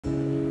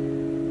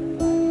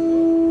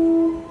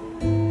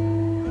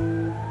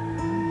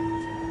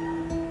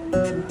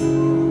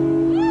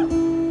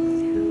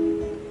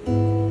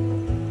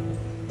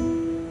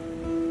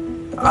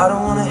I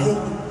don't wanna hate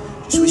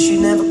you, just wish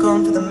you'd never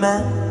gone for the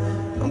man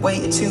and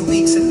waited 2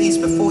 weeks at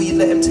least before you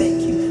let him take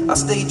you. I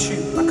stayed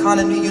true, I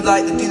kinda knew you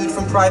like the dude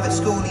from private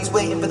school. He's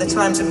waiting for the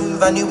time to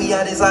move, I knew he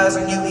had his eyes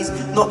on you. He's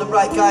not the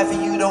right guy for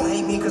you, don't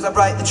hate me cause I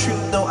write the truth.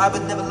 No, I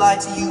would never lie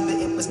to you, but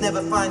it was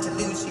never fine to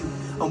lose you.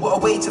 And what a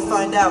way to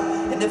find out,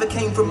 it never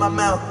came from my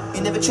mouth.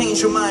 You never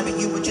changed your mind, but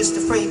you were just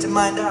afraid to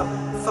mind out.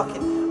 Fuck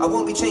it, I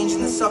won't be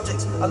changing the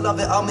subject. I love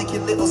it, I'll make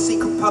your little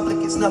secret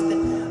public. It's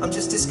nothing, I'm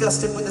just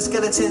disgusted with the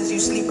skeletons you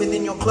sleep with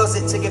in your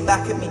closet to get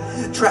back at me.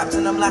 Trapped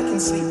and I'm lacking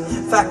sleep.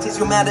 Fact is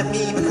you're mad at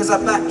me because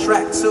I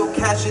backtracked so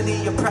casually.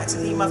 You're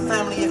practically my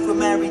family. If we're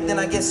married then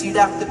I guess you'd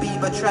have to be.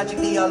 But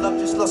tragically our love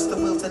just lost the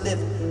will to live.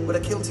 Would I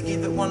kill to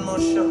give it one more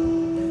shot?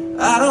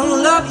 I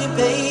don't love you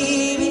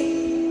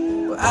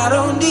baby, well, I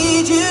don't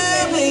need you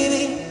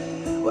baby,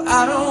 well,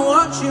 I don't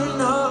want you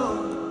no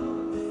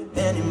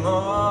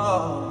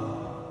anymore.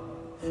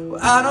 Well,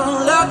 I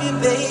don't love you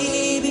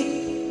baby,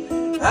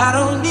 I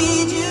don't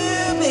need you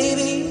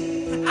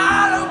baby,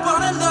 I don't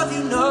wanna love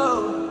you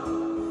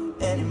no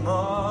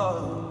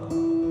anymore.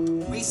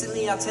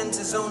 Recently I tend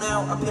to zone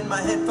out, I pin my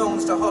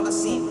headphones to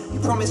Holocene. You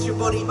promised your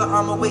body but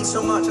I'm away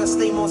so much I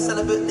stay more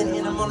celibate than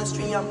in a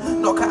monastery.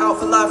 I'm not cut out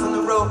for life on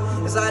the road,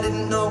 as I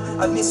didn't know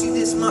I'd miss you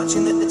this much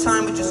and that the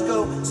time would just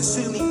go. So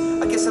sue me,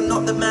 I guess I'm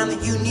not the man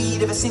that you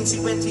need. Ever since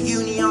you went to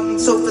uni I've been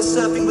sofa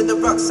surfing with a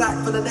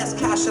rucksack full of less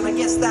cash, and I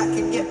guess that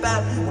can get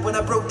bad. But when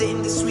I broke the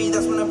industry,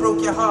 that's when I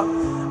broke your heart.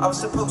 I was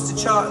supposed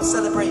to chart and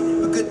celebrate,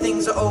 but good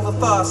things are over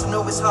fast. I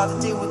know it's hard to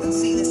deal with and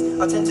see this.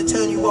 I tend to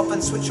turn you off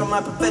and switch on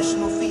my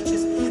professional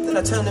features. Then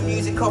I turn the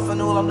music off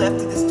and all I'm left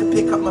with is to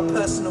pick up my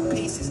personal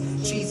pieces.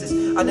 Jesus,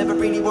 I never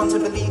really want to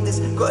believe this.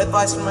 Got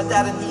advice from my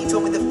dad and he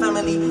told me that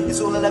family is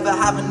all I'll ever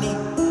have and need.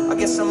 I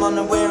guess I'm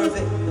unaware of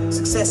it.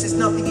 Success is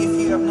nothing if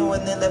you have no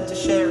one there left to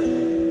share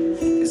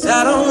it. Cause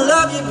I don't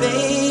love you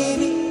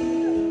baby,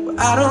 well,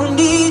 I don't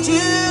need you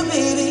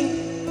baby,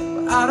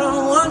 well, I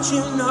don't want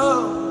you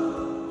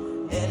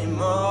no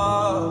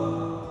anymore.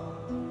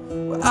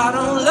 Well, I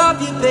don't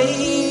love you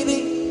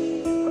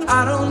baby, well,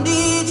 I don't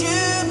need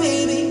you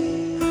baby,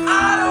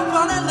 I don't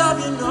wanna love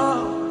you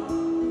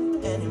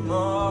no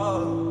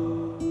anymore.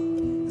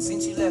 And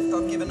since you left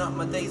I've given up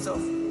my days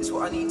off. It's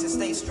what I need to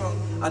stay strong.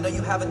 I know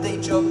you have a day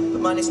job,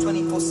 but mine is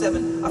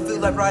 24/7. I feel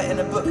like writing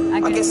a book,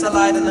 I guess I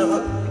lied in the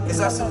hook.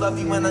 Cause I still love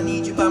you when I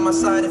need you by my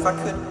side if I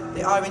could.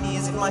 The irony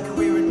is if my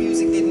career in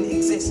music didn't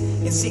exist,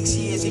 in 6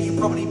 years you'd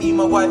probably be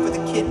my wife with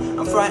a kid.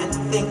 I'm frightened to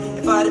think,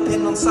 if I had a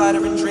pin on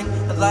cider and drink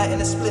and light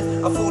in a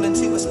spliff, I'll fall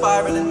into a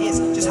spiral and it's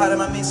just hiding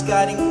my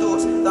misguiding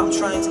thoughts that I'm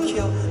trying to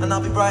kill. And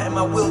I'll be writing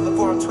my will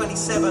before I'm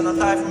 27. I'll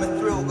die from a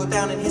thrill, go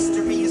down in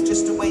history as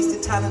just a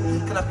wasted talent.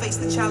 Can I face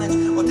the challenge,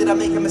 or did I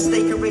make a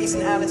mistake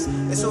erasing Alice?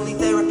 It's only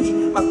therapy,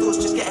 my thoughts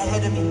just get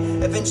ahead of me.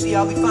 Eventually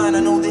I'll be fine,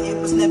 I know that it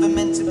was never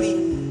meant to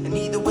be. And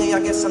either way I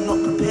guess I'm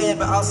not prepared,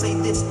 but I'll say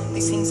this,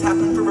 these things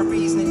happen for a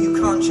reason and you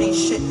can't change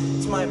shit.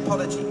 It's my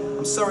apology,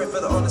 I'm sorry for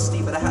the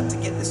honesty, but I had to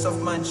get this off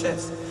my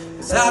chest.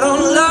 Cause I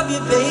don't love you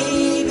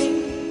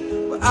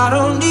baby, well, I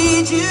don't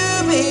need you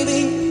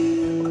baby,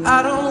 well,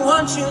 I don't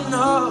want you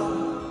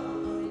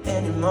no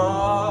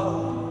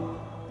anymore.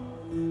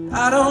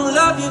 I don't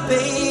love you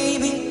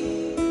baby,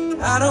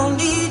 I don't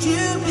need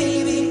you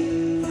baby,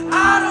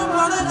 I don't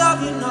wanna love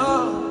you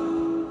no